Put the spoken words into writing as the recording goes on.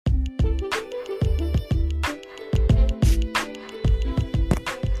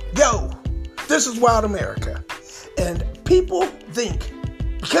This is Wild America. And people think,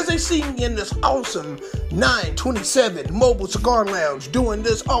 because they see me in this awesome 927 Mobile Cigar Lounge doing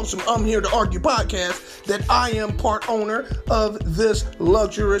this awesome I'm Here to Argue podcast, that I am part owner of this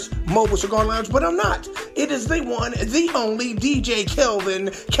luxurious Mobile Cigar Lounge, but I'm not. It is the one, the only DJ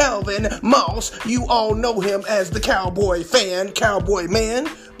Calvin Moss. You all know him as the Cowboy Man.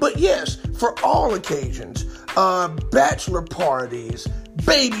 But yes, for all occasions, bachelor parties,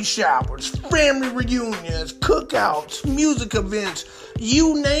 baby showers, family reunions, cookouts, music events,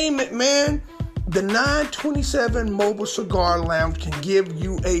 you name it, man. The 927 Mobile Cigar Lounge can give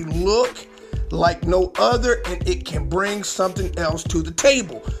you a look like no other, and it can bring something else to the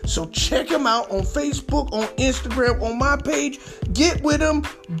table. So check them out on Facebook, on Instagram, on my page. Get with them,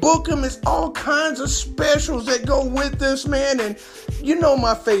 book them. It's all kinds of specials that go with this, man. And you know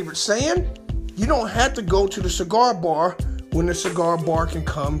my favorite saying, you don't have to go to the cigar bar when the cigar bar can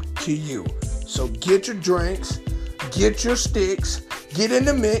come to you. So get your drinks, get your sticks, get in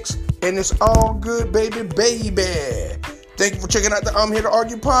the mix, and it's all good, baby. Thank you for checking out the I'm Here to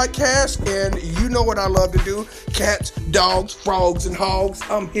Argue podcast, and you know what I love to do. Cats, dogs, frogs, and hogs.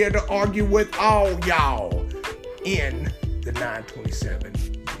 I'm here to argue with all y'all in the 927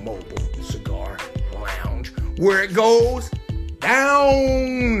 Mobile Cigar Lounge, where it goes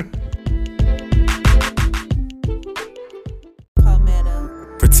down.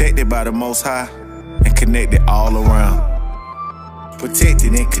 Protected by the Most High and connected all around.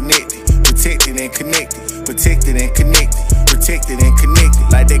 Protected and connected, protected and connected, protected and connected, protected and connected.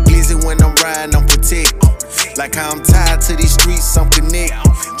 Like that glizzy when I'm riding, I'm protected. Like how I'm tied to these streets, I'm connected.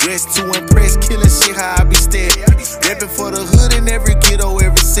 Dressed to impress, killing shit how I be stepping. Reppin' for the hood in every ghetto,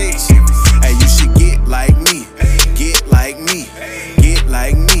 every section. Hey, you should get like me, get like me, get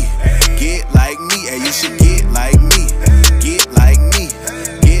like me, get like me. Hey, you should get like me, get like me,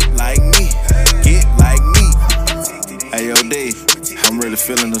 get like me, get like me. Hey, yo, D, I'm really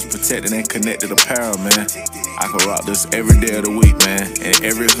feeling this protected and connected apparel, man. I can rock this every day of the week, man. In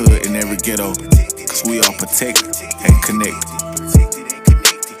every hood, in every ghetto. Cause we are protected and connected.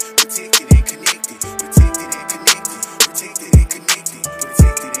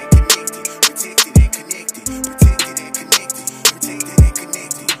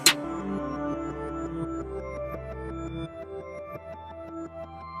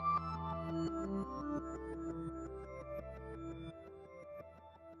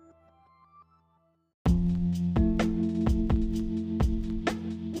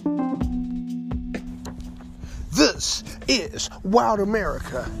 This is Wild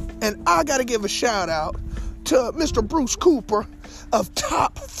America, and I gotta give a shout out to Mr. Bruce Cooper of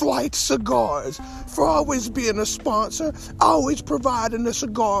Top Flight Cigars for always being a sponsor, always providing the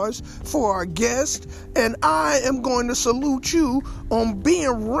cigars for our guests, and I am going to salute you on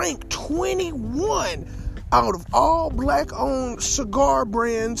being ranked 21 out of all black-owned cigar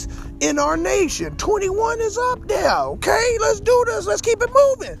brands in our nation. 21 is up there, okay? Let's do this. Let's keep it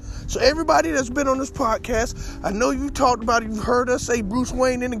moving. So everybody that's been on this podcast, I know you've talked about it, you've heard us say Bruce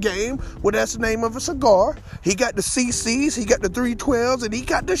Wayne in the game. Well, that's the name of a cigar. He got the CCs, he got the 312s, and he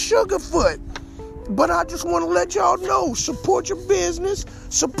got the Sugarfoot. But I just want to let y'all know, support your business,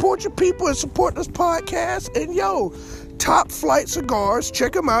 support your people, and support this podcast. And yo, Top Flight Cigars,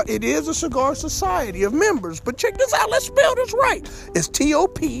 check them out. It is a cigar society of members. But check this out, let's spell this right. It's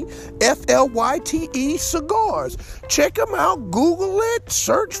TOPFLYTE Cigars. Check them out, Google it,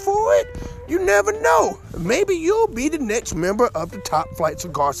 search for it. You never know. Maybe you'll be the next member of the Top Flight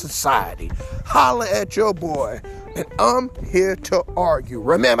Cigar Society. Holla at your boy. And I'm here to argue.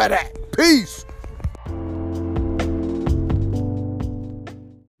 Remember that. Peace.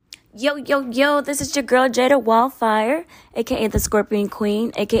 Yo, this is your girl Jada Wildfire, aka the Scorpion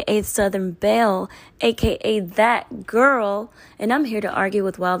Queen, aka Southern Belle, aka that girl, and I'm here to argue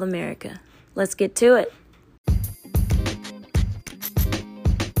with Wild America. Let's get to it.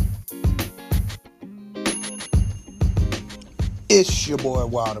 It's your boy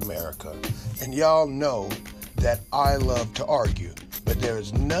Wild America, and y'all know that I love to argue. But there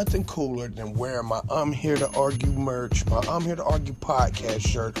is nothing cooler than wearing my I'm Here to Argue merch, my I'm Here to Argue podcast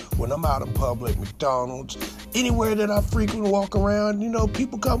shirt when I'm out in public, McDonald's, anywhere that I frequently walk around. You know,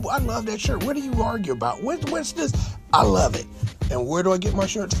 people come, I love that shirt. What do you argue about? What's this? I love it. And where do I get my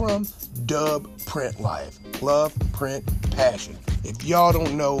shirts from? Dub Print Life. Love, print, passion. If y'all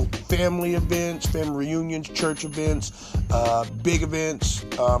don't know, family events, family reunions, church events, big events,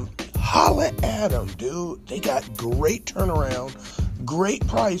 holla at them, dude. They got great turnaround, great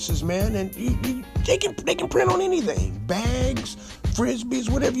prices, man, and they can print on anything. Bags, frisbees,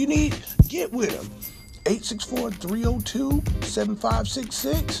 whatever you need, get with them.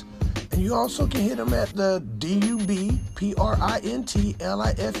 864-302-7566. And you also can hit them at the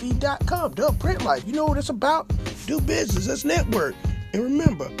DUBPRINTLIFE.com. Dub Print Life. You know what it's about? Do business. Let's network. And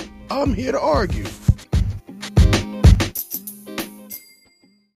remember, I'm here to argue.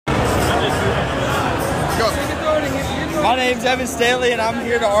 My name's Evan Stanley, and I'm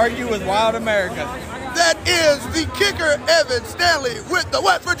here to argue with Wild America. That is the kicker, Evan Stanley, with the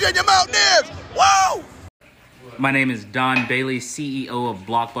West Virginia Mountaineers. Whoa! My name is Don Bailey, CEO of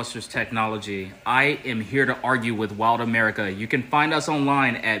Blockbusters Technology. I am here to argue with Wild America. You can find us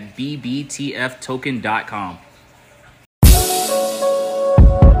online at bbtftoken.com.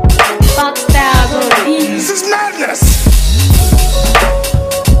 This is madness!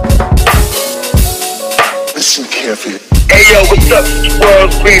 Listen carefully. Hey yo, what's up? It's the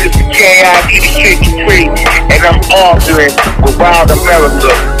world's greatest KID63, and I'm arguing with Wild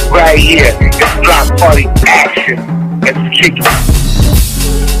America right here. It's Block Party action. Let's kick it.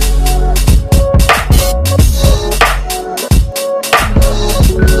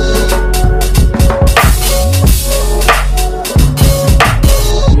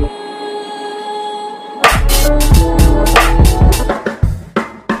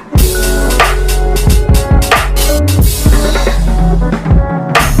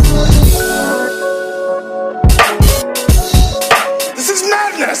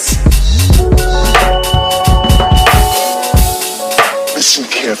 Listen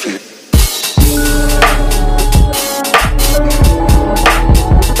carefully.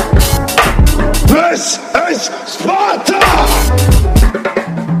 This is Sparta!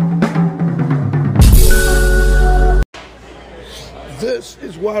 This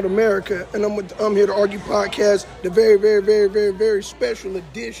is Wild America, and I'm here to argue podcast, the very, very, very, very, very special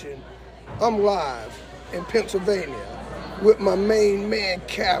edition. I'm live in Pennsylvania with my main man,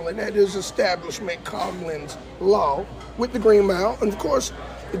 Callan, at his establishment, Coughlin's Law, with the Green Mile. And of course,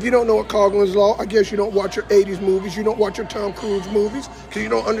 if you don't know what Coughlin's Law, I guess you don't watch your 80s movies, you don't watch your Tom Cruise movies, because you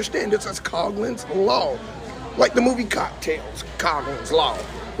don't understand this as Coughlin's Law. Like the movie Cocktails, Coughlin's Law.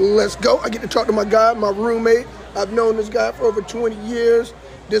 Let's go. I get to talk to my guy, my roommate. I've known this guy for over 20 years.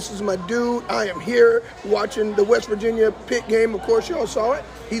 This is my dude. I am here watching the West Virginia Pitt game. Of course, y'all saw it.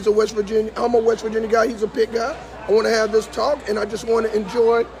 I'm a West Virginia guy. He's a Pitt guy. I want to have this talk, and I just want to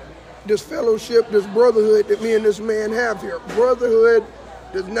enjoy this fellowship, this brotherhood that me and this man have here. Brotherhood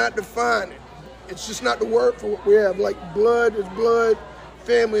does not define it. It's just not the word for what we have. Like blood is blood,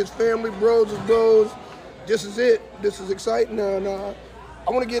 family is family, bros is bros. This is it. This is exciting. And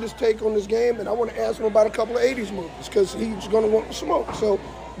I want to get his take on this game, and I want to ask him about a couple of 80s movies because he's going to want to smoke. So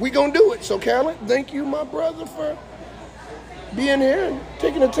we going to do it. So, Callan, thank you, my brother, for being here and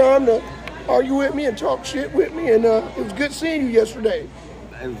taking the time to argue with me and talk shit with me. And it was good seeing you yesterday.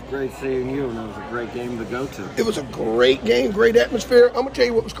 It was great seeing you, and it was a great game to go to. It was a great game, great atmosphere. I'm going to tell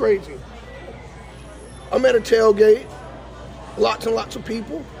you what was crazy. I'm at a tailgate, lots and lots of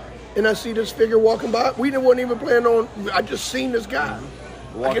people, and I see this figure walking by. We wasn't even planning on, I just seen this guy.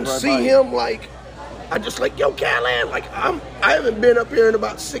 I can see him like, I just like, yo, Callan, like I haven't been up here in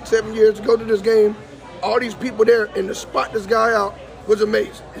about 6-7 years to go to this game. All these people there, and to spot this guy out was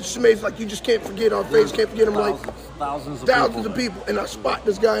amazing. It's just amazing, like you just can't forget our face, can't forget him, like thousands of people. And I spot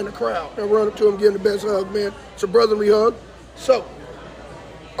this guy in the crowd, and I run up to him, give him the best hug, man. It's a brotherly hug. So,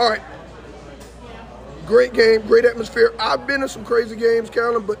 all right. Great game, great atmosphere. I've been to some crazy games,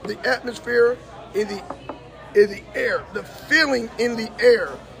 Callan, but the atmosphere in the air, the feeling in the air,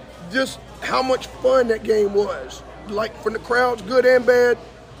 just how much fun that game was. Like from the crowds, good and bad,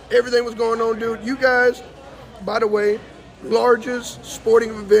 everything was going on, dude. You guys, by the way, largest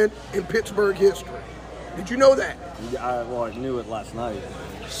sporting event in Pittsburgh history. Did you know that? Yeah, I knew it last night.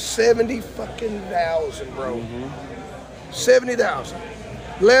 70,000, bro. 70,000.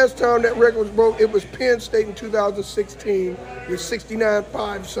 Last time that record was broke, it was Penn State in 2016 with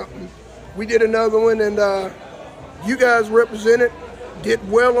 69.5 something. We did another one, and you guys represented, did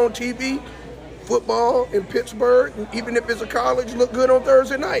well on TV, football in Pittsburgh, and even if it's a college, look good on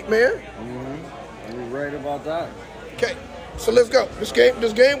Thursday night, man. You're right about that. Okay, so let's go. This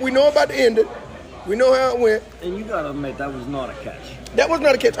game, we know about the ending. We know how it went. And you gotta admit, that was not a catch. That was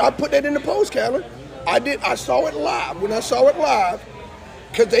not a catch. I put that in the post, Callan. I saw it live. When I saw it live,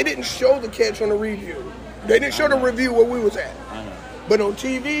 because they didn't show the catch on the review. They didn't show the review where we was at. I know. But on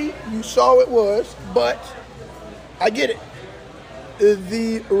TV, you saw it was, but I get it.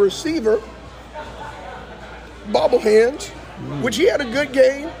 The receiver, bobble hands, which he had a good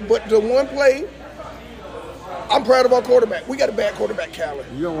game, but the one play, I'm proud of our quarterback. We got a bad quarterback, Callan.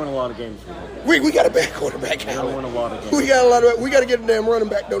 You don't win a lot of games with him. We got a bad quarterback, You Callan. don't win a lot of games. We got to get a damn running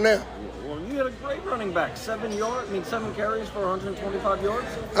back, though, now. Well, you got a great running back. 7 carries for 125 yards.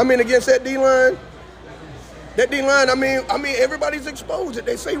 I mean, against that D-line, I mean, everybody's exposed it.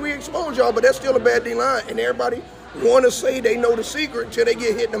 They say we expose y'all, but that's still a bad D-line. And everybody want to say they know the secret until they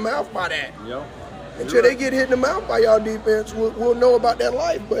get hit in the mouth by that. Yep. Until they get hit in the mouth by y'all defense, we'll know about that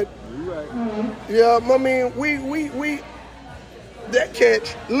life. But, You're right. yeah, I mean, we that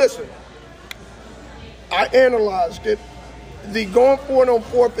catch, listen, I analyzed it. The going for it on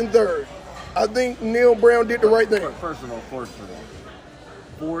 4th and 3rd, I think Neil Brown did the right thing. First of all,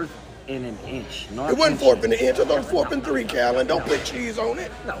 4th and an inch. Not It wasn't inches. 4th and an inch. I thought it was 4th and 3, Callan. Don't put cheese on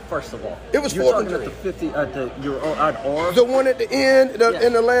it. No, first of all. It was You're 4th and talking 3. at the 50, at R. The one at the end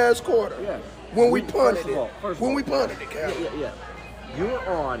in the last quarter. Yeah. When we punted First of all, it. When we punted it, Callan. Yeah. You're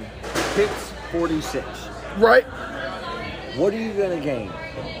on Pitts 46. Right? What are you going to gain?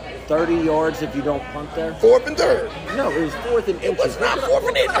 30 yards if you don't punt there? 4th and 3rd. No, it was 4th and It inches. was not 4th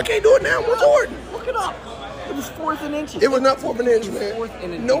and inch. I can't do it now. I'm recording. Look it up. It was 4th and inches. It was not 4th and inch, It was man. 4th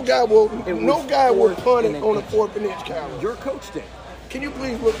and an No inch. guy will It no was guy will 4th punt and it an on a inch. 4th and inch, Callan. Your coach did. Can you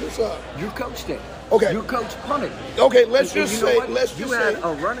please look this up? Your coach did. Okay. Your coach punted. Okay, let's And just you know say, what? let's you just had say.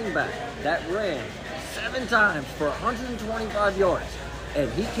 a running back that ran 7 times for 125 yards,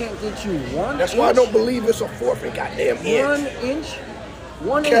 and he can't get you 1 That's inch. why I don't believe it's a 4th and goddamn inch. 1 inch.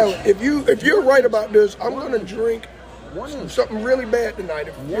 1 Callan, inch. if you're right about this, I'm gonna drink 1 inch. something really bad tonight.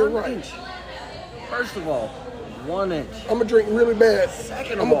 If you're 1 right, inch. First of all, 1 inch. I'm gonna drink really bad.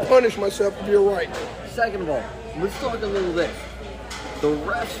 Second of I'm gonna all- punish myself if you're right. Second of all, let's talk a little bit. The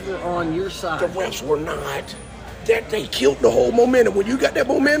refs were on your side. The refs were not. That they killed the whole momentum. When you got that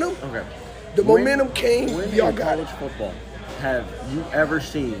momentum, Okay. the momentum came. When Y'all in got college it. football have you ever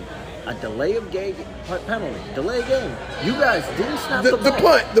seen a delay of game penalty? Delay of game. You guys didn't snap the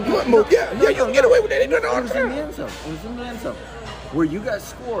ball. The punt move. Yeah, you can get away with that. Ain't nothing It on was in the end zone. It was in the end zone. Where you guys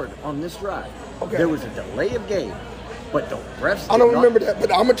scored on this drive. Okay. There was a delay of game, but the refs. I don't did not- remember that,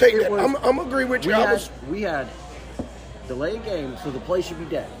 but I'm gonna take It that. was- I'm agree with you. We had delay of game, so the play should be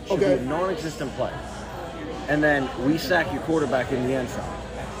dead. Should Okay. be a non-existent play. And then we sack your quarterback in the end zone.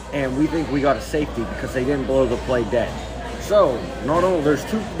 And we think we got a safety because they didn't blow the play dead. So not only there's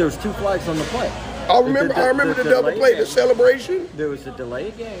two flags on the play. I remember the double delay play, the game. celebration. There was a delay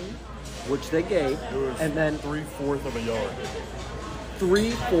of game, which they gave, and then 3/4 of a yard.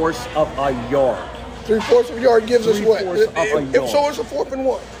 3/4 of a yard. 3/4 of a yard gives us what? 3/4 of a yard. So it's a 4th and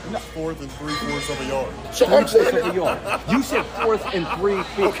 1. 4th and 3/4 of a yard. So I'm 3/4 saying. of a yard. You said 4th and 3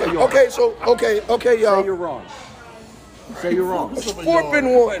 feet a yard. Okay, Say y'all. you're wrong. Say you're wrong. It's 4th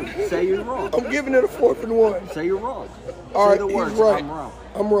and 1. Say you're wrong. I'm giving it a 4th and 1. Say you're wrong. All Say right, the he's words, right. I'm wrong.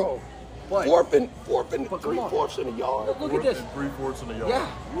 I'm wrong. What? 4th and But come on. 3/4 in a yard. Look at this. 3/4 of a yard. Yeah.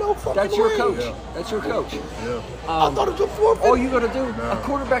 No fucking That's your way. coach. Yeah. That's your coach. Yeah. I thought it was a 4th. All you gotta do, a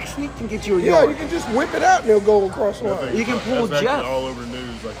quarterback sneak can get you a Yeah, yard. you can just whip it out and they'll go across the line. You can pull That's Jeff. actually all over the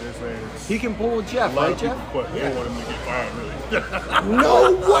news, like they're saying. He can pull a Jeff, A lot right, of people Jeff? don't want him to get fired, really.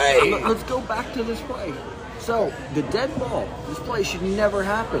 No way. Let's go back to this play. So, the dead ball, this play should never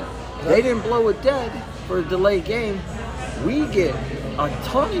happen. They didn't blow it dead for a delayed game. We get a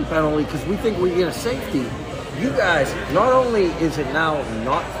taunting penalty because we think we get a safety. You guys, not only is it now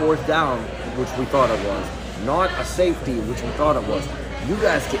not 4th down, which we thought it was, not a safety, which we thought it was, you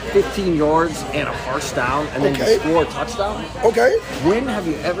guys get 15 yards and a first down and then Okay. you score a touchdown. Okay. When have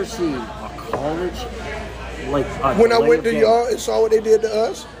you ever seen a college, like a When I delay went of to game? y'all and saw what they did to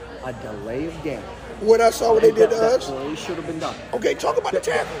us, A delay of game. when I saw what they did to That us, play should have been done. okay, talk about the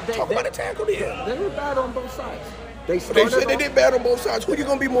tackle. Talk about the tackle then. They were bad on both sides. They They started said they off- did bad on both sides. Who you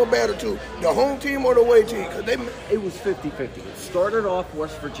gonna be more bad to? The home team or the away team? Cause they It was 50-50. It started off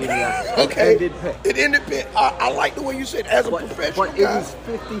West Virginia. okay. It ended Pitt. It ended Pitt. I like the way you said as a professional But it guy. was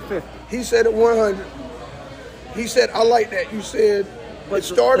 50-50. He said it 100. He said I like that. You said But it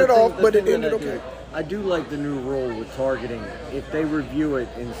started the thing- off, the but it thing ended that I okay. do- I do like the new rule with targeting. If they review it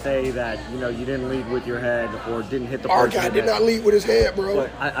and say that, you didn't lead with your head or didn't hit the Our person guy in did the not head. lead with his head, bro. But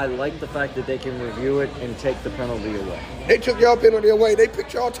I like the fact that they can review it and take the penalty away. They took y'all penalty away. They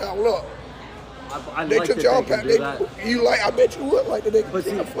picked y'all towel up. I They like took that y'all they can pack. do that. You like? I bet you would like that. They But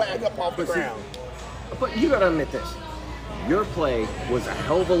pick see- a flag up off the but see- ground. But you gotta admit this. Your play was a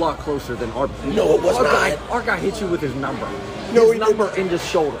hell of a lot closer than our. No, it was our not. Guy, our guy hit you with his number. No, his he number didn't. in his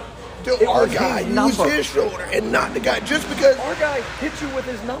shoulder. Dude, It our was guy his used number. his shoulder and not the guy. Just because Our guy hit you with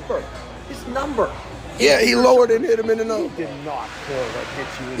his number. His number. Yeah, he lowered and hit him in the nose. He did not pull what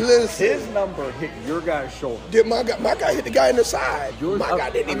hit you. Listen. His number hit your guy's shoulder. Did my guy hit the guy in the side. My guy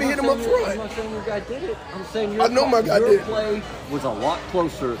didn't even hit him up I'm front. not saying your guy did it. I'm saying I know my guy your did. play was a lot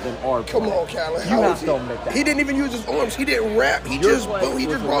closer than our play. Come on, Callan. You How have is to admit that. He didn't even use his arms. He didn't wrap. He Your just play brought was a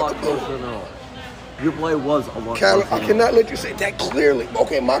the lot ball. closer than ours. Your play was a lot Callan, closer I than cannot ours. let you say that clearly.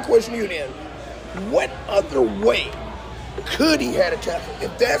 Okay, my question to you then. What other way could he had a tackle?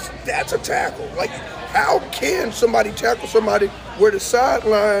 If that's a tackle, like how can somebody tackle somebody where the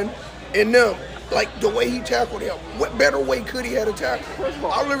sideline and them, like the way he tackled him? What better way could he had a tackle? First of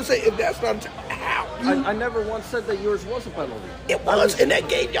all, I'll never say if that's not a tackle. How? I never once said that yours was a penalty. It was, and that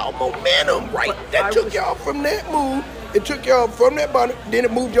gave y'all momentum, right? But That took y'all from that move. It took y'all from that bottom. Then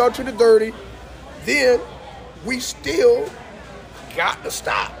it moved y'all to the 30. Then we still got to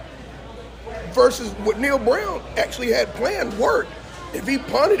stop. Versus what Neil Brown actually had planned worked. If he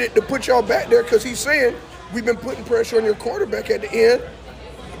punted it to put y'all back there, because he's saying we've been putting pressure on your quarterback at the end,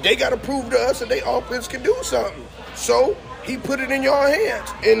 they got to prove to us that their offense can do something. So he put it in y'all hands.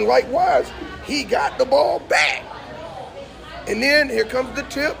 And likewise, he got the ball back. And then here comes the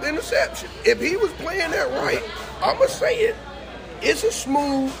tip interception. If he was playing that right, I'm going to say it. It's a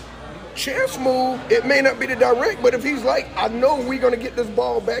smooth chance move. It may not be the direct, but if he's like, I know we're going to get this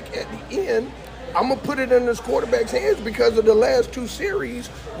ball back at the end, I'm going to put it in this quarterback's hands because of the last two series.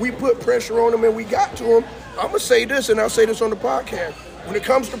 We put pressure on him and we got to him. I'm going to say this, and I'll say this on the podcast. When it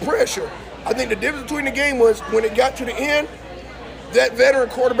comes to pressure, I think the difference between the game was when it got to the end, that veteran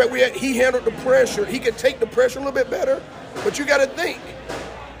quarterback we had, he handled the pressure. He could take the pressure a little bit better, but you got to think.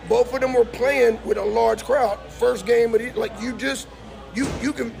 Both of them were playing with a large crowd. First game, like you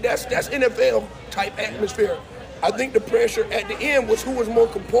can. That's NFL type atmosphere. I think the pressure at the end was who was more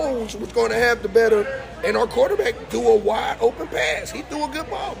composed was going to have the better. And our quarterback threw a wide open pass. He threw a good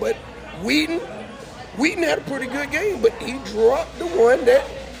ball, but Wheaton had a pretty good game, but he dropped the one that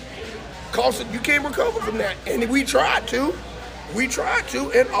cost it. You can't recover from that. And we tried to,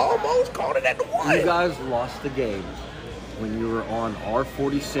 and almost caught it at the one. You guys lost the game when you were on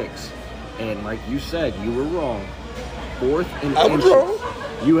R46, and like you said, you were wrong. 4th and I was inches. wrong.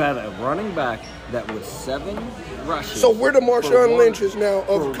 You had a running back that was 7 rushes. So we're the Marshawn Lynches now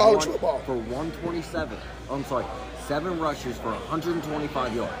of college football. For 127. I'm sorry, 7 rushes for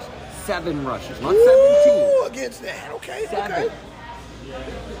 125 yards. 7 rushes, not 17. Ooh, against that, okay, 7. okay.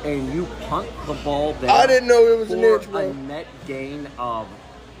 And you punt the ball there. I didn't know it was an inch, for bro. a net gain of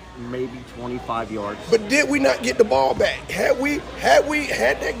maybe 25 yards. But did we not get the ball back? Had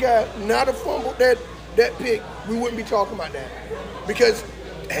that guy not have fumbled that pick, we wouldn't be talking about that. Because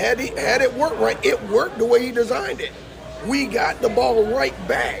had it worked right, it worked the way he designed it. We got the ball right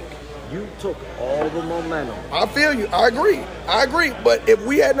back. You took all the momentum. I feel you. I agree. But if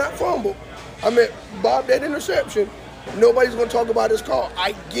we had not fumbled, Bob, that interception, nobody's going to talk about his call.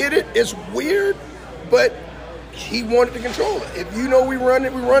 I get it. It's weird, but he wanted to control it. If you know we run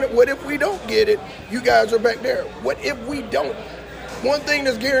it, we run it. What if we don't get it? You guys are back there. What if we don't? One thing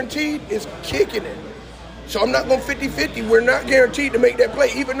that's guaranteed is kicking it. So I'm not going 50-50. We're not guaranteed to make that play,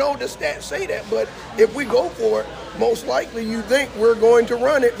 even though the stats say that. But if we go for it, most likely you think we're going to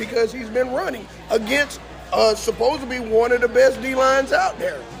run it because he's been running against supposed to be one of the best D-lines out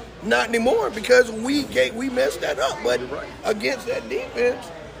there. Not anymore because we messed that up. But against that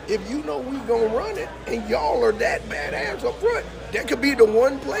defense, if you know we're going to run it and y'all are that badass up front, that could be the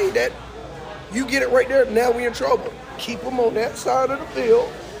one play that you get it right there. Now we in trouble. Keep them on that side of the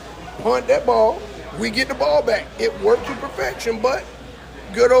field, punt that ball. We get the ball back. It worked to perfection, but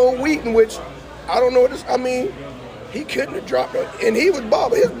good old Wheaton, which I don't know this. I mean, he couldn't have dropped it. And he was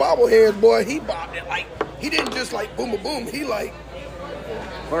bobbing. His bobble hands, boy, he bobbed it like, he didn't just like boom, boom, boom. He like,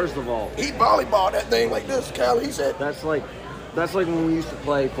 First of all, he volleyballed that thing like this, Cal. He said, that's like when we used to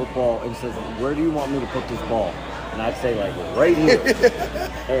play football and says, where do you want me to put this ball? And I'd say like right here.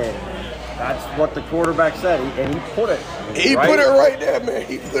 And that's what the quarterback said, and he put it. He put it right there, man.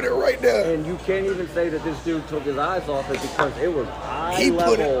 He put it right there. And you can't even say that this dude took his eyes off it because it was eye He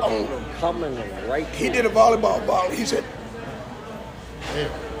level put it on. coming right. He did a volleyball ball. He said,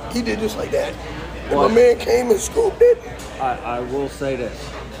 he did just like that. And Well, my man came and scooped it. I will say this.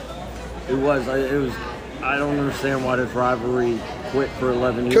 It was. I don't understand why this rivalry quit for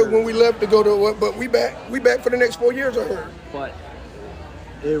 11 years. Because when we left to go to what, but we back for the next 4 years, I heard. But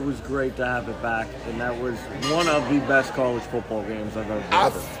it was great to have it back, and that was one of the best college football games I've ever been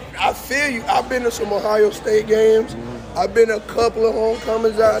to. I feel you. I've been to some Ohio State games. I've been to a couple of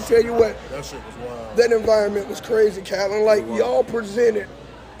homecomings. I tell you what, That shit was wild. that environment was crazy, Callan. Like, y'all presented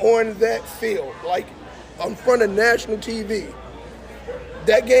on that field, like, in front of national TV.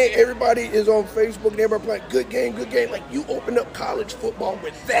 That game, everybody is on Facebook and everybody playing good game, good game. Like, you open up college football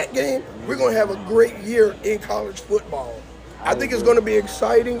with that game, we're going to have a great year in college football. I think it's going to be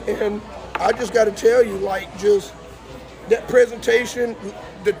exciting, and I just got to tell you, like, just that presentation,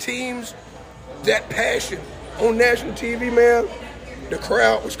 the teams, that passion on national TV, man, the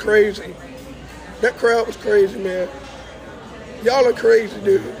crowd was crazy. That crowd was crazy, man. Y'all are crazy,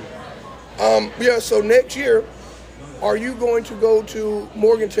 dude. Yeah, so next year, are you going to go to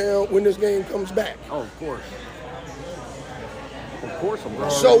Morgantown when this game comes back? Oh, of course. Of course I'm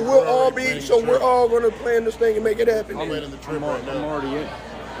going. So we're all going to plan this thing and make it happen. I'm in the trip right now. I'm already in.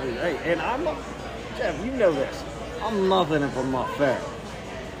 Hey, and Jeff, you know this. I'm nothing if I'm not fair.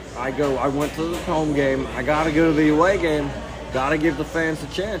 I went to the home game. I got to go to the away game. Got to give the fans a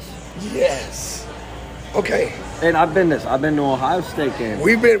chance. Yes. Okay. And I've been to Ohio State game.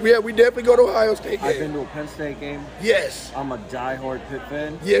 We definitely go to Ohio State game. I've been to a Penn State game. Yes. I'm a diehard Pitt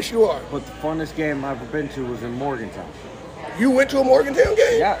fan. Yes, you are. But the funnest game I've ever been to was in Morgantown. You went to a Morgantown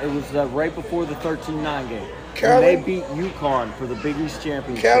game? Yeah, it was right before the 13-9 game. Carolyn, they beat UConn for the Big East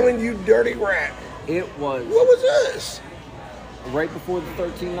Championship. Carolyn, you dirty rat. It was. What was this? Right before the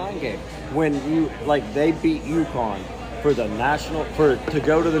 13-9 game. When they beat UConn for the to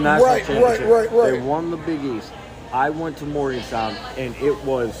go to the national championship. Right. They won the Big East. I went to Morgantown, and it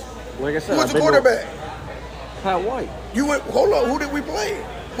was, like I said, who's the quarterback? Pat White. You went. Hold on. Who did we play?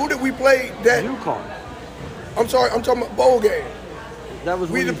 That UConn. I'm sorry. I'm talking about bowl game. That was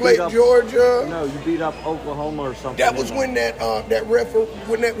we when either you played beat up, Georgia. No, you beat up Oklahoma or something. That was when that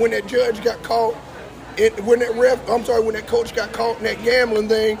when that judge got caught. When that coach got caught in that gambling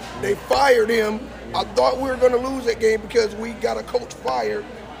thing, they fired him. I thought we were going to lose that game because we got a coach fired.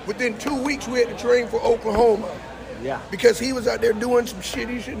 Within 2 weeks, we had to train for Oklahoma. Yeah. Because he was out there doing some shit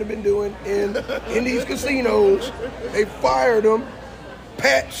he shouldn't have been doing in these casinos. They fired him.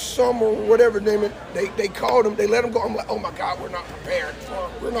 Pat Summer, whatever his name is, they called him. They let him go. I'm like, oh my God, we're not prepared.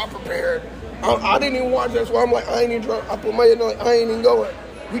 We're not prepared. I didn't even watch that, so I'm like, I ain't even trying. I put my head on, I ain't even going.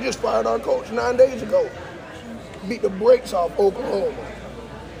 We just fired our coach 9 days ago. Beat the brakes off Oklahoma.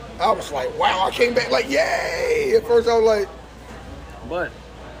 I was like, wow, I came back like, yay. At first I was like. But,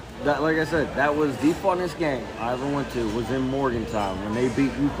 like I said, that was the funnest game I ever went to was in Morgantown when they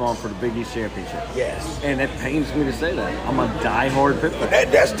beat UConn for the Big East Championship. Yes. And it pains me to say that. I'm a diehard Pitt fan.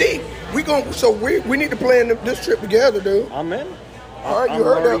 That's deep. We need to plan this trip together, dude. I'm in. All right, you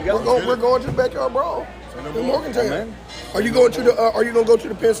heard that. We're going to the backyard brawl in Morgantown. Are you going to go to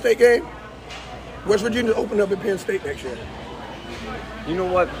the Penn State game? West Virginia opened up at Penn State next year. You know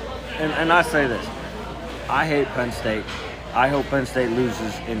what? And I say this. I hate Penn State. I hope Penn State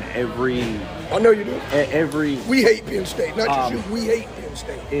loses in every. I know you do. We hate Penn State, not just you. We hate Penn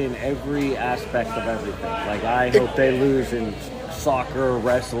State in every aspect of everything. Like I hope they lose in soccer,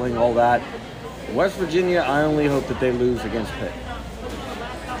 wrestling, all that. West Virginia, I only hope that they lose against Pitt.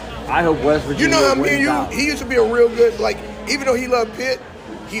 I hope West Virginia. You know, me and you. He used to be a real good. Like, even though he loved Pitt,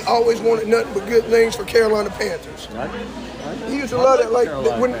 he always wanted nothing but good things for Carolina Panthers. He used to love that, like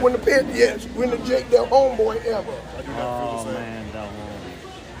when the Panthers, when the Jake, their homeboy ever. Oh man, that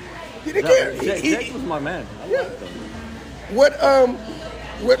one. He didn't care. Jake was my man. I liked him.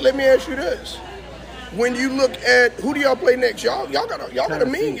 What? Let me ask you this: when you look at who do y'all play next? Y'all got a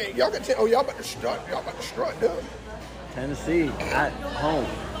mean game. Y'all got y'all about to strut. Y'all about to strut, dude. Tennessee at home.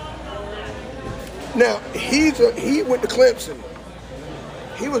 Now he went to Clemson.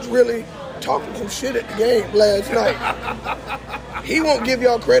 He was really talking some shit at the game last night. He won't give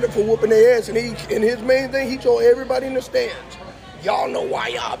y'all credit for whooping their ass, and his main thing, he told everybody in the stands, y'all know why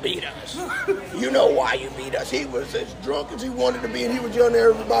y'all beat us. You know why you beat us. He was as drunk as he wanted to be, and he was yelling at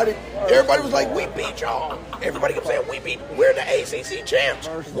everybody. Everybody was like, we beat y'all. Everybody kept saying, we're the ACC champs.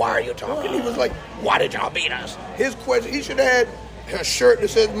 Why are you talking? He was like, why did y'all beat us? His question, he should have had a shirt that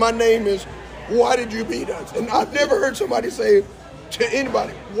says, my name is, why did you beat us? And I've never heard somebody say to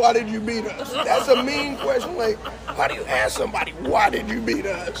anybody, why did you beat us? That's a mean question. Like, how do you ask somebody, why did you beat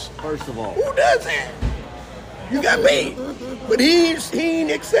us? First of all, who does that? You got beat, but he ain't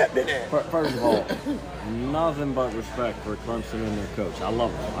accepting that. First of all, nothing but respect for Clemson and their coach. I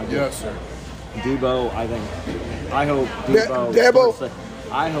love him. Yes, sir. Debo, I hope Debo.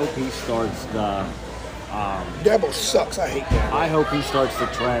 I hope he starts the. Dabo sucks. I hate that. I hope he starts the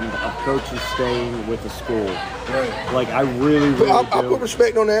trend of coaches staying with the school. Right. Like, I really do. I put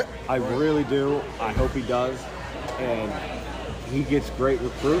respect on that. I really do. I hope he does. And he gets great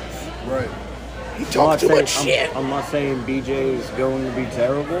recruits. Right. He talks too much shit. I'm not saying BJ is going to be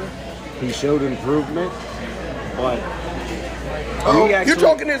terrible. He showed improvement. But you're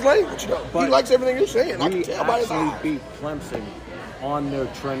talking his language, though. He likes everything you're saying. I can tell by his eyes. We beat Clemson on their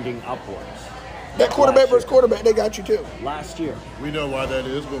trending upwards. That quarterback Last year. versus quarterback, they got you too. Last year. We know why that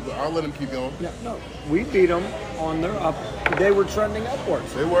is, but I'll let him keep going. No, we beat them on their up. They were trending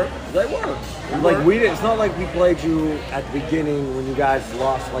upwards. They were. They were. Like we did. It's not like we played you at the beginning when you guys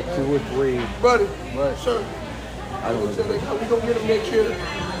lost like 2 or 3. Buddy, Right. sir, I don't know. we're going to get him next year.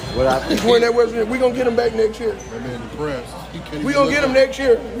 What happened? He's wearing that West Virginia. We're going to get him back next year. That man depressed. He can't We're even going to get him look next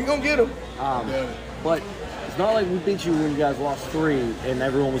year. We're going to get him. at it. But it's not like we beat you when you guys lost 3, and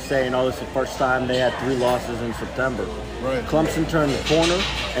everyone was saying, "Oh, this is the first time they had 3 losses in September." Right. Clemson turned the corner,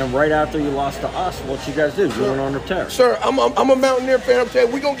 and right after you lost to us, what you guys did? You went on a tear. Sir, I'm a Mountaineer fan. I'm telling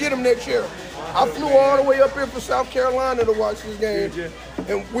you, we're going to get him next year. I flew all the way up here from South Carolina to watch this game.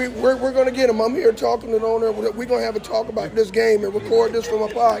 And we're going to get him. I'm here talking to the owner. We're going to have a talk about this game and record this for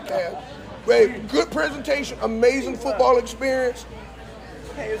my podcast. Hey, good presentation, amazing football experience.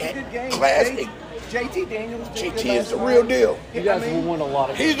 Hey, it was a good game. Classic. JT Daniels. did JT good is the last real night. deal. You guys will win a lot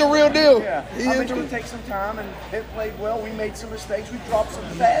of He's the real deal. Yeah, He I is think the- it'll take some time, and it played well. We made some mistakes. We dropped some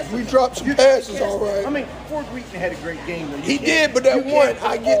passes. We dropped some passes, all right. I mean, Ford Wheaton had a great game. Though. He did, but that you one, can't put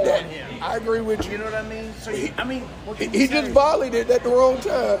I get all that. on him. I agree with You you. know what I mean? So, I mean, what can He you just say? volleyed it at the wrong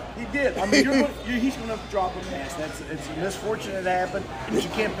time. He did. I mean, he's going to drop a pass. It's a misfortune that happened, but you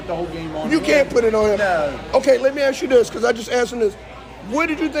can't put the whole game on You him. can't put it on him. No. Okay, let me ask you this, because I just asked him this. What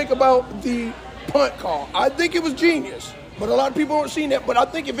did you think about the punt call? I think it was genius, but a lot of people aren't seeing that. But I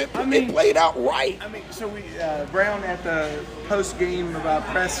think if it played out right. I mean, so we Brown at the post game about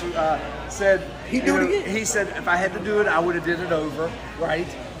press said He'd do it again. He said if I had to do it, I would have did it over, right?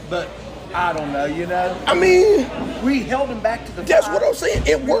 But I don't know, you know. I mean, We held him back to the. that's 5. what I'm saying.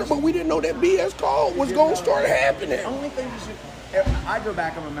 It worked, but we didn't know that BS call was going to start happening. The only thing is, I go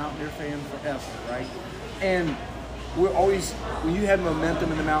back. I'm a Mountaineer fan forever, right? And we're always when you have momentum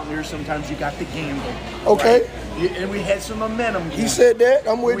in the Mountaineers, sometimes you got to gamble. Okay. Right? And we had some momentum. He said that.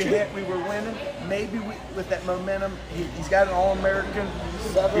 I'm with we you. we were winning. Maybe with that momentum, he's got an All-American.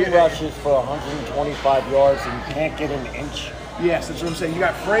 7 rushes for 125 yards, and you can't get an inch. Yes, that's what I'm saying. You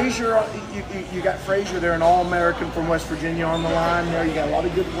got Frazier. You got Frazier there, an All-American from West Virginia on the line there. You got a lot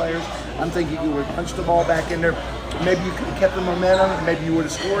of good players. I'm thinking you would punch the ball back in there. Maybe you could have kept the momentum. Maybe you would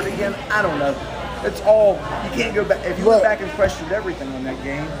have scored again. I don't know. It's all you can't go back. If you went back and questioned everything on that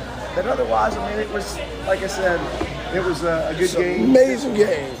game, but otherwise, I mean, it was like I said, it was a good game. Amazing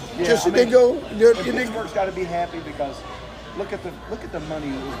game. Yeah, Just I they mean, go. Pittsburgh's got to be happy because look at the money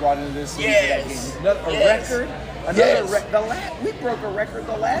that was brought into this season. Yes. That game. A Yes. record. Yes. We broke a record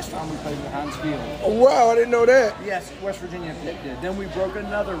the last time we played at Heinz Field. Wow, I didn't know that. Yes, West Virginia Pitt did. Then we broke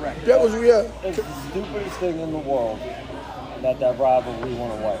another record. That was It's the stupidest thing in the world that rivalry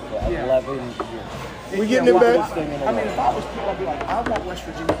went away for 11 years. We getting it back. I mean, if I was Pitt, I'd be like, I want West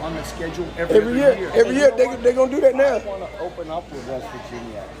Virginia on the schedule every year. Every year, they're gonna do that I now. want to open up with West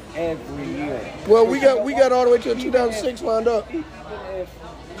Virginia every year. Well, we got all the way till 2006 lined up. Even if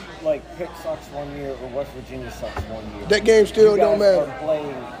like Pitt sucks one year or West Virginia sucks one year, That game still you don't guys matter. are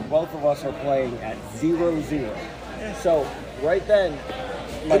playing, both of us are playing at 0-0. So right then,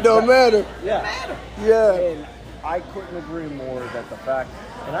 It don't matter. Yeah. Yeah. And I couldn't agree more that the fact,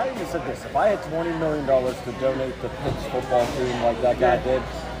 and I even said this, if I had $20 million to donate to Pitt's football team like that guy did,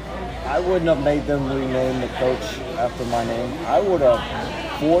 I wouldn't have made them rename the coach after my name. I would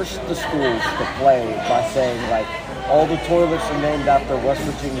have forced the schools to play by saying, like, all the toilets are named after West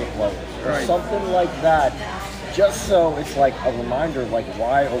Virginia players. Or something like that, just so it's like a reminder, like,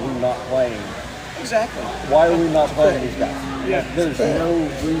 why are we not playing? Exactly. Why are we not playing these guys? Yeah. There's no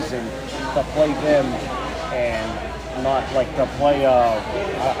reason to play them and not like to play.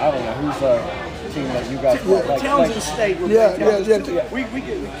 I don't know who's a team that you guys play. Like, Townsend State. We Yeah, play Townsend yeah. State. We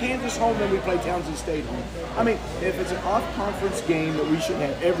get Kansas home, then we play Townsend State home. I mean, if it's an off-conference game that we should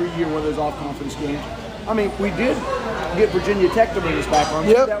have every year, one of those off-conference games. I mean, we did get Virginia Tech to bring us back on.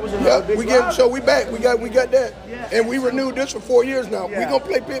 Yep. That was another big rivalry. So we back. We got that. Yeah. And we renewed this for 4 years now. Yeah. We're gonna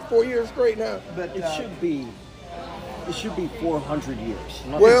play Pitt 4 years straight now. But it should be 400 years.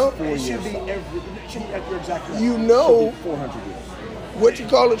 Not Well, just 4 it years. should be you're exactly right. You know, 400 years. what you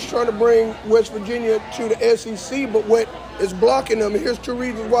call it's trying to bring West Virginia to the SEC, but what is blocking them, and here's 2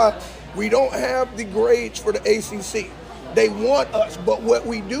 reasons why. We don't have the grades for the ACC. They want us, but what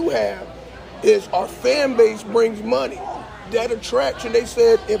we do have is our fan base brings money. That attraction, they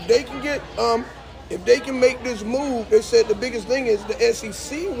said, if they can make this move, they said the biggest thing is the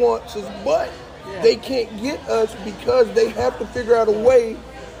SEC wants us, but they can't get us because they have to figure out a way.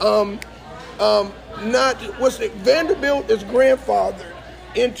 Vanderbilt is grandfathered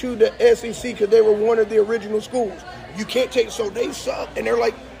into the SEC because they were one of the original schools. You can't take, so they suck, and they're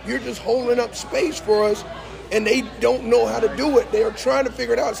like, you're just holding up space for us. and they don't know how to do it. They are trying to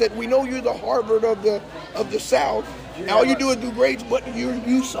figure it out. Said, we know you're the Harvard of the South. All you do is do grades, but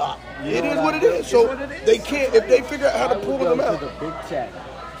you suck. It is what it is. So they can't, if they figure out how to pull them out. To the Big Ten,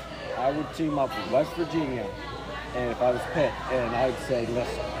 I would team up with West Virginia, and if I was Pitt, and I'd say,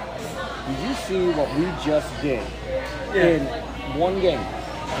 listen, did you see what we just did in one game?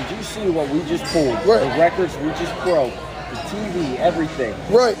 Did you see what we just pulled? Right. The records we just broke, the TV, everything.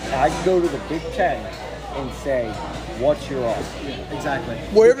 Right. I'd go to the Big Ten and say, what's your offer? Exactly.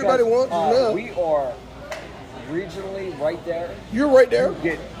 Well, everybody wants to know. We are regionally right there. You're right there. You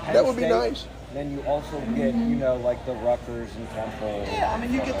get Penn That would be State, nice. Then you also get, like the Rutgers and Temple. Yeah, I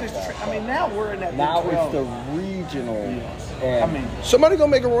mean, you get this. Now we're in that. Now Big it's 12. the regional. I mean, Somebody gonna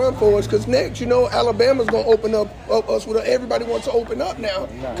make a run for us because next, Alabama's gonna open up us with. Everybody wants to open up now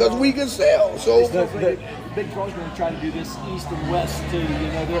because we can sell. So the Big 12's going to try to do this East and West too.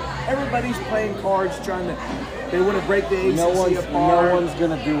 Everybody's playing cards, trying to. They want to break the ACC apart. No one's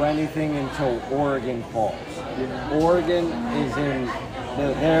going to do anything until Oregon falls. Oregon is in.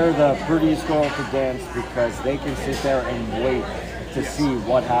 They're the prettiest girl to dance because they can sit there and wait to see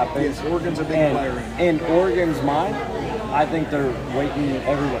what happens. Yes, Oregon's a big player. In Oregon's mind, I think they're waiting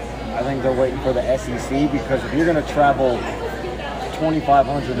everywhere. I think they're waiting for the SEC because if you're going to travel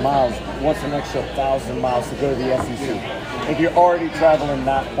 2,500 miles, what's an extra 1,000 miles to go to the SEC? If you're already traveling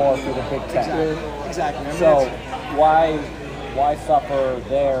that far for the Big Ten. Exactly. I mean, So why suffer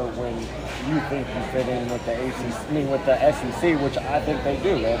there when you think you fit in with the ACC, with the SEC, which I think they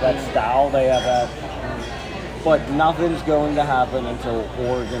do. They have that style, they have that. But nothing's going to happen until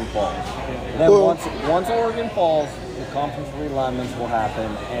Oregon falls. Then once Oregon falls, the conference realignments will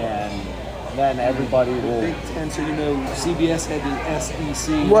happen, and then everybody will. Big Ten. So CBS had the SEC.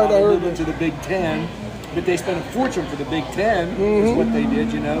 Right, Now I they heard moved into the Big Ten, but they spent a fortune for the Big Ten. Is what they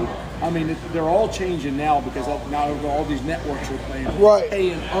did. I mean, they're all changing now because now all these networks are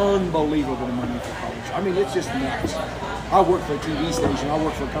paying unbelievable money for college. I mean, it's just nuts. I work for a TV station. I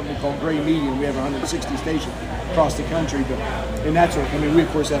work for a company called Gray Media, and we have 160 stations across the country. And that's what, we of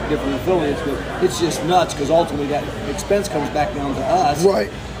course have different affiliates, but it's just nuts because ultimately that expense comes back down to us. Right.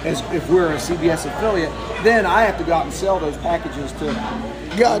 As if we're a CBS affiliate, then I have to go out and sell those packages to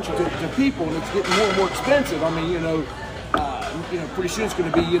people, and it's getting more and more expensive. I mean, pretty soon it's going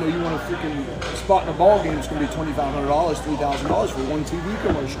to be, you want a freaking spot in a ball game, it's going to be $2,500, $3,000 for one TV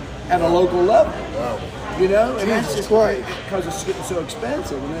commercial at a local level. Wow. And that's just because it's getting so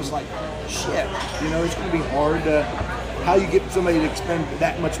expensive, and it's like, shit, it's going to be hard to, how you get somebody to expend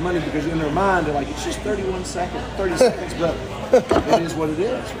that much money because in their mind they're like, it's just 30 seconds, but it is what it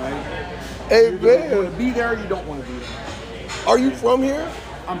is, right? Hey, man. You want to be there, you don't want to be there. Are you from here?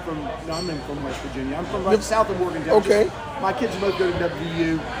 I'm from West Virginia. I'm from right south of Morgantown. Okay. My kids both go to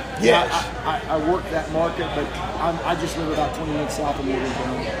WVU. Yes. I work that market, but I just live about 20 minutes south of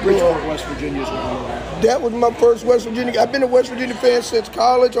Morgantown. Bridgeport, West Virginia is where I live at. That was my first West Virginia. I've been a West Virginia fan since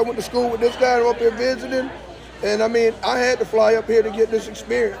college. I went to school with this guy. I'm up here visiting. And I had to fly up here to get this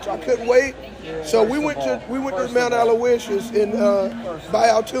experience. I couldn't wait. So we went to Mount Aloysius by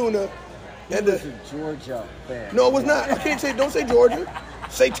Altoona. It was a Georgia fan. No, it was not. I can't say. Don't say Georgia.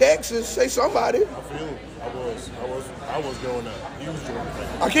 Say Texas. Say somebody. I feel it. I was growing up. He was Georgia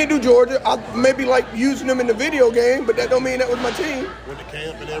fan. I can't do Georgia. I maybe like using them in the video game, but that don't mean that was my team. Went to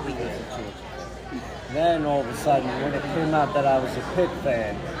camp and everything. Then all of a sudden, when it came out that I was a Pitt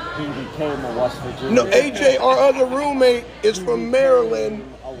fan, he became a West Virginia. No, AJ, our other roommate, is from Maryland.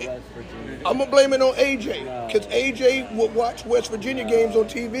 I'm going to blame it on AJ, because AJ would watch West Virginia games on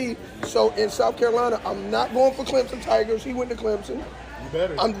TV. So in South Carolina, I'm not going for Clemson Tigers. He went to Clemson. You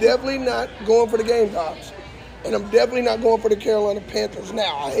better. I'm definitely not going for the Gamecocks. And I'm definitely not going for the Carolina Panthers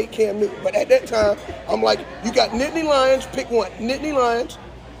now. I hate Cam Newton. But at that time, I'm like, you got Nittany Lions, pick one. Nittany Lions,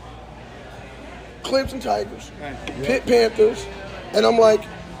 Clemson Tigers, Pitt Panthers. And I'm like,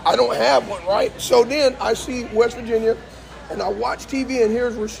 I don't have one, right? So then I see West Virginia, and I watch TV, and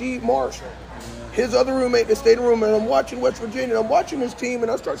here's Rasheed Marshall, his other roommate that stayed in the room, and I'm watching West Virginia, and I'm watching his team, and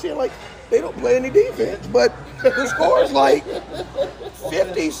I start seeing, like, they don't play any defense, but the score is like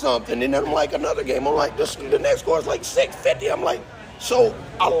 50-something, and then I'm like, another game, I'm like, the next score is like 650. I'm like, so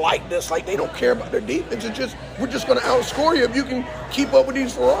I like this, like, they don't care about their defense. It's just, we're just going to outscore you. If you can keep up with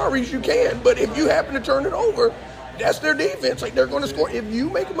these Ferraris, you can, but if you happen to turn it over, that's their defense. Like, they're going to score. If you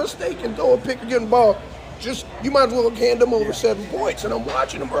make a mistake and throw a pick against the ball, you might as well hand them over 7 points. And I'm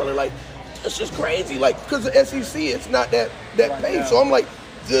watching them early, like, it's just crazy. Like, because the SEC, it's not that pace. So I'm like,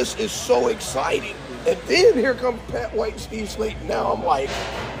 this is so exciting. And then here comes Pat White and Steve Slayton. Now I'm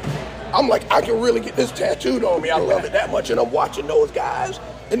like, I can really get this tattooed on me. I love it that much. And I'm watching those guys.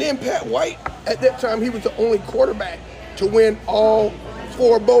 And then Pat White, at that time, he was the only quarterback to win all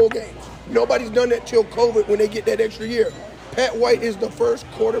 4 bowl games. Nobody's done that till COVID when they get that extra year. Pat White is the first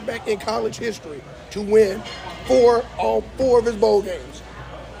quarterback in college history to win all 4 of his bowl games.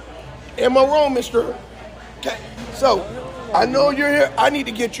 Am I wrong, Mr.? Okay. So, I know you're here. I need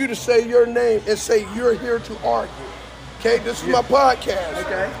to get you to say your name and say you're here to argue. Okay, this is my podcast.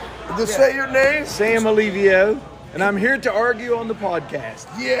 Okay. Just say your name. Sam Olivio, and I'm here to argue on the podcast.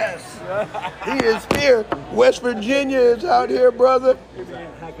 Yes. He is here. West Virginia is out here, brother.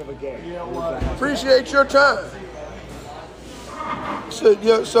 Heck of a game. Appreciate your time.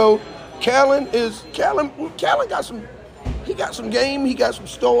 So Callan got some game, he got some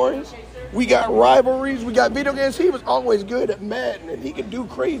stories. We got rivalries, we got video games. He was always good at Madden, and he could do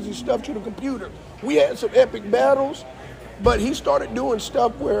crazy stuff to the computer. We had some epic battles, but he started doing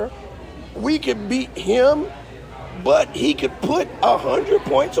stuff where we could beat him, but he could put 100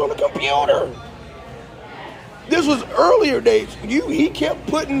 points on the computer. This was earlier days. He kept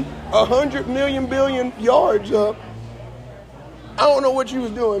putting 100 million billion yards up. I don't know what you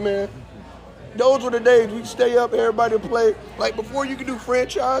was doing, man. Those were the days we'd stay up, everybody would play. Like before you could do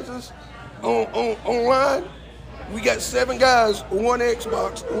franchises online, we got 7 guys, 1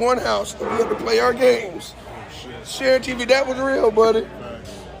 Xbox, 1 house, and we had to play our games. Sharing TV, that was real, buddy.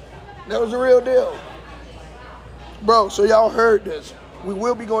 That was the real deal. Bro, so y'all heard this. We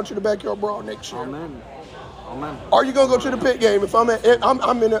will be going to the Backyard Brawl next year. Amen. Are you gonna go to the Pitt game? If I'm in.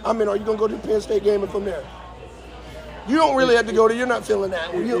 Are you gonna go to the Penn State game if I'm there? You don't really have to go there. You're not feeling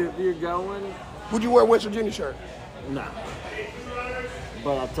that. If you're going, would you wear a West Virginia shirt? no.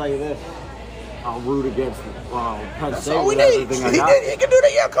 But I'll tell you this: I'll root against Penn State. All we with need. everything I He got. can do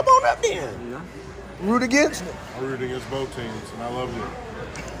that. Yeah, come on up then. Yeah. Root against him. I root against both teams, and I love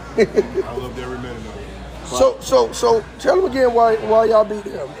it. I loved every minute of it. So tell him again why y'all beat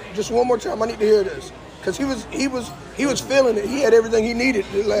him. Just one more time. I need to hear this because he was feeling it. He had everything he needed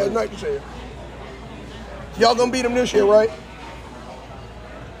last night. You said. Y'all gonna beat him this year, right?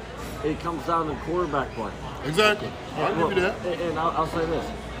 It comes down to quarterback play. Exactly. I'll give you that. And I'll say this: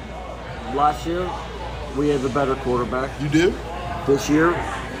 last year we had the better quarterback. You did? This year,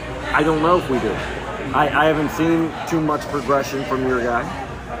 I don't know if we do. I haven't seen too much progression from your guy.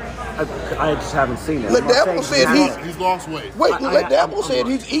 I just haven't seen it. Let Dabo say He's lost weight. Wait, let Dabo say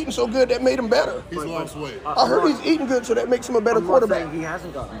he's eating so good that made him better. He's lost weight. I heard he's eating good, so that makes him a better I'm not quarterback. saying he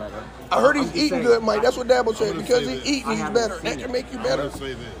hasn't gotten better. I heard he's I'm just eating saying- good, Mike. That's what Dabo said. gonna Because say he's this. eating, I he's haven't better. seen That it. can make you I'm better. going to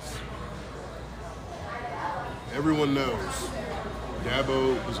say this. Everyone knows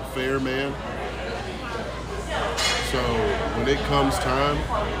Dabo is a fair man. So when it comes time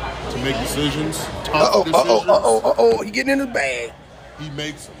to make decisions, tough decisions, He getting in his bag. he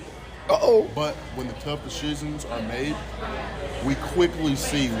makes them. Uh-oh. But when the tough decisions are made, we quickly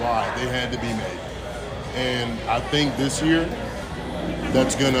see why they had to be made. And I think this year,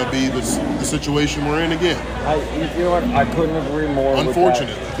 that's going to be the situation we're in again. You know what? I couldn't agree more.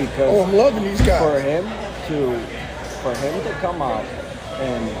 Unfortunately. with that because Oh, I'm loving these guys. for him to come out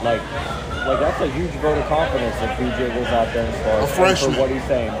and like that's a huge vote of confidence if BJ goes out there and A starts freshman. for what he's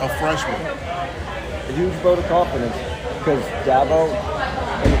saying. A freshman. A huge vote of confidence because Dabo,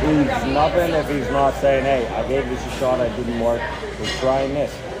 and he's nothing if he's not saying, hey, I gave this a shot, I didn't work, we're trying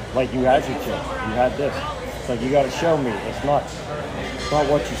this. Like you had your chance, you had this. It's like you got to show me. It's not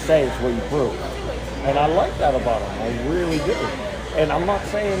what you say, it's what you prove. And I like that about him, I really do. And I'm not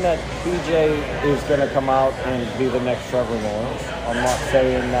saying that BJ is going to come out and be the next Trevor Lawrence. I'm not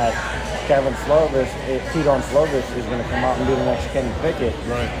saying that Keaton Slovis is going to come out and be the next Kenny Pickett.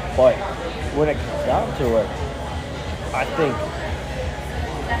 Right. But when it comes down to it, I think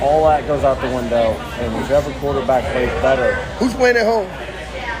all that goes out the window, and whichever quarterback plays better, Who's playing at home?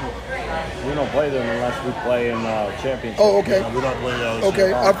 we don't play them unless we play in championship. Oh, okay. We're not playing y'all.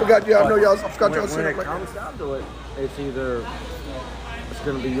 Okay, I forgot y'all. I know y'all. I forgot y'all When said it it. comes down to it, it's either it's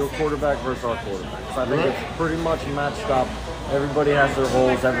going to be your quarterback versus our quarterback. So I think it's pretty much matched up. Everybody has their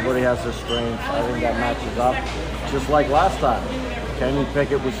holes. Everybody has their strengths. I think that matches up. Just like last time, Kenny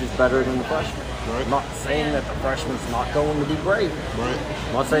Pickett was just better than the freshman. Right. I'm not saying that the freshman's not going to be great. Right.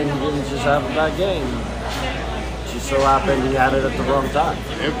 I'm not saying he didn't just have a bad game. It just so happened he had it at the wrong time.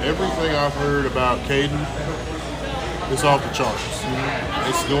 Everything I've heard about Caden is off the charts.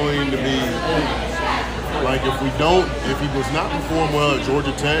 It's going to be like if he does not perform well at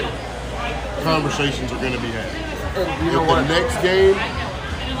Georgia Tech, conversations are going to be had. And you know If what? the next game,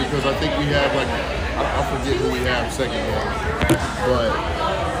 because I think we have I forget who we have second game, but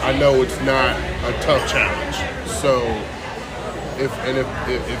I know it's not a tough challenge. So if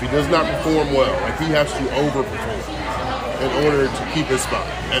he does not perform well, like he has to overperform. in order to keep his spot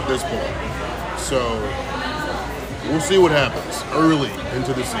at this point. So we'll see what happens early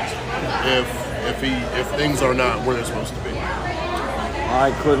into the season if things are not where they're supposed to be.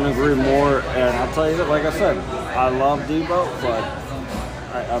 I couldn't agree more, and I'll tell you that, like I said, I love Debo, but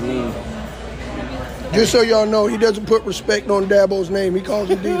I mean, just so y'all know, he doesn't put respect on Dabo's name. He calls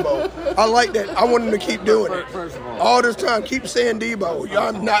him Debo. I like that. I want him to keep doing it. First of all this time, keep saying Debo.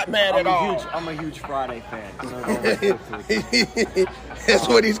 I'm not mad at all. I'm a huge Friday fan. So that's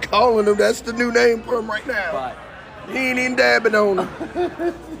what he's calling him. That's the new name for him right now. But he ain't even dabbing on him.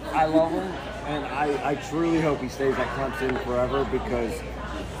 I love him, and I truly hope he stays at Clemson forever because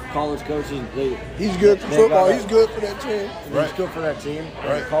college coaches, he's good for football. He's good for that team. He's good for that team.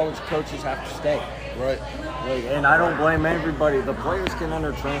 And college coaches have to stay. Right. And I don't blame everybody. The players can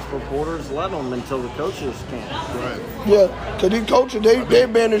enter transfer portals, let them until the coaches can't. Right. Yeah, because these coaches, they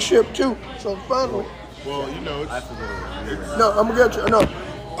banned the ship too. So finally. Well, you know, no, I'm going to get you. No.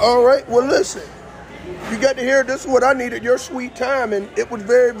 All right, well, listen. You got to hear this is what I needed, your sweet time, and it was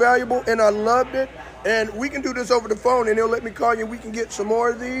very valuable, and I loved it. And we can do this over the phone, and they'll let me call you, and we can get some more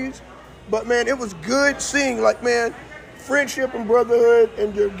of these. But, man, it was good seeing, like, man, friendship and brotherhood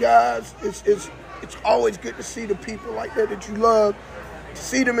and your guys. It's always good to see the people like that you love, to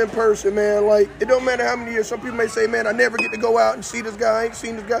see them in person, man. Like, it don't matter how many years. Some people may say, man, I never get to go out and see this guy. I ain't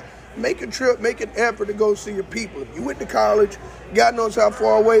seen this guy. Make a trip, make an effort to go see your people. If you went to college, God knows how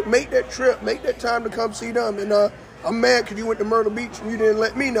far away, make that trip, make that time to come see them. And I'm mad because you went to Myrtle Beach and you didn't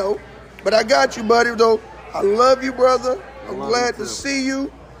let me know. But I got you, buddy, though. I love you, brother. I'm glad to see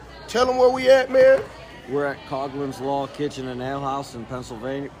you. Tell them where we at, man. We're at Coughlin's Law Kitchen and Ale House in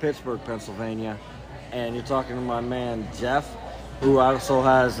Pittsburgh, Pennsylvania. And you're talking to my man, Jeff, who also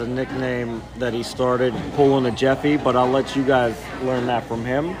has a nickname that he started, Pulling a Jeffy, but I'll let you guys learn that from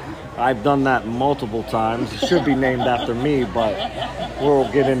him. I've done that multiple times. It should be named after me, but we'll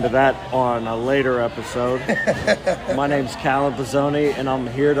get into that on a later episode. My name's Callum Pizzoni, and I'm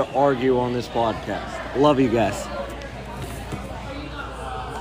here to argue on this podcast. Love you guys.